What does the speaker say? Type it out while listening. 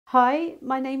Hi,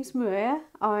 my name's Maria.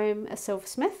 I'm a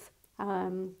silversmith,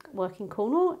 work in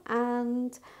Cornwall,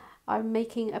 and I'm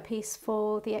making a piece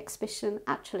for the exhibition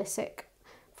at Trelissick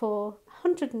for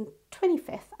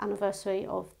 125th anniversary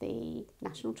of the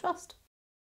National Trust.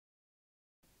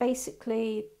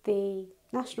 Basically, the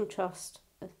National Trust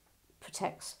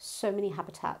protects so many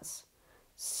habitats,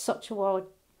 such a wide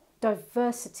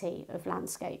diversity of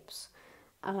landscapes.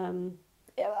 I'm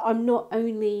not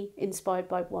only inspired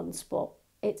by one spot,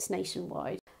 it's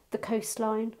nationwide. The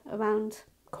coastline around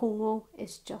Cornwall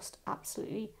is just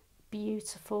absolutely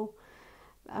beautiful.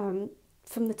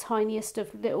 From the tiniest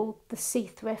of the sea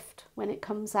thrift when it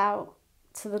comes out,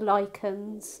 to the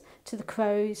lichens, to the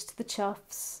crows, to the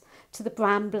choughs, to the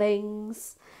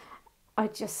bramblings.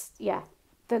 The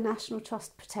National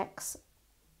Trust protects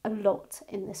a lot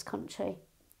in this country,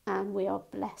 and we are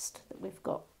blessed that we've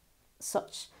got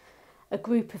such a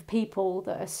group of people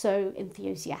that are so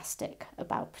enthusiastic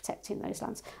about protecting those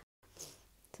lands.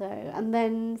 And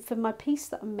then for my piece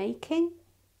that I'm making,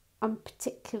 I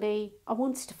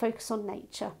wanted to focus on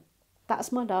nature. That's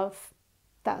my love.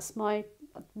 That's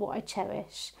what I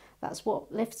cherish. That's what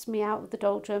lifts me out of the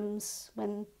doldrums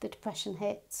when the depression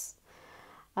hits.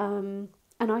 And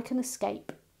I can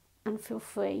escape and feel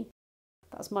free.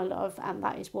 That's my love, and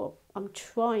that is what I'm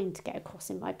trying to get across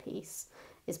in my piece,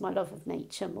 is my love of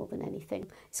nature more than anything.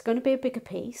 It's going to be a bigger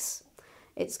piece.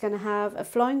 It's going to have a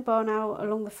flying barn owl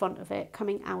along the front of it,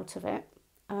 coming out of it,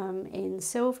 in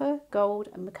silver, gold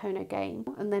and Macono game.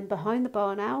 And then behind the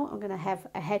barn owl, I'm going to have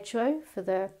a hedgerow for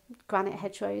the granite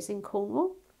hedgerows in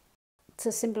Cornwall to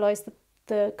symbolise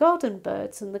the garden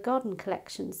birds and the garden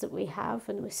collections that we have,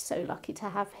 and we're so lucky to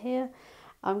have here.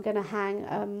 I'm going to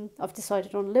hang, I've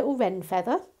decided on a little wren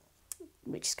feather,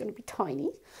 which is going to be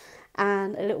tiny,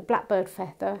 and a little blackbird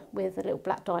feather with a little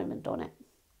black diamond on it.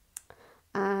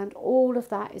 And all of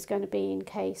that is going to be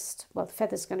encased, well, the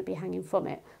feather's going to be hanging from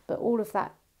it, but all of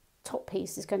that top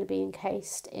piece is going to be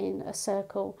encased in a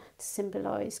circle to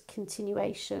symbolise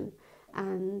continuation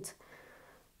and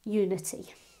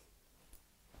unity.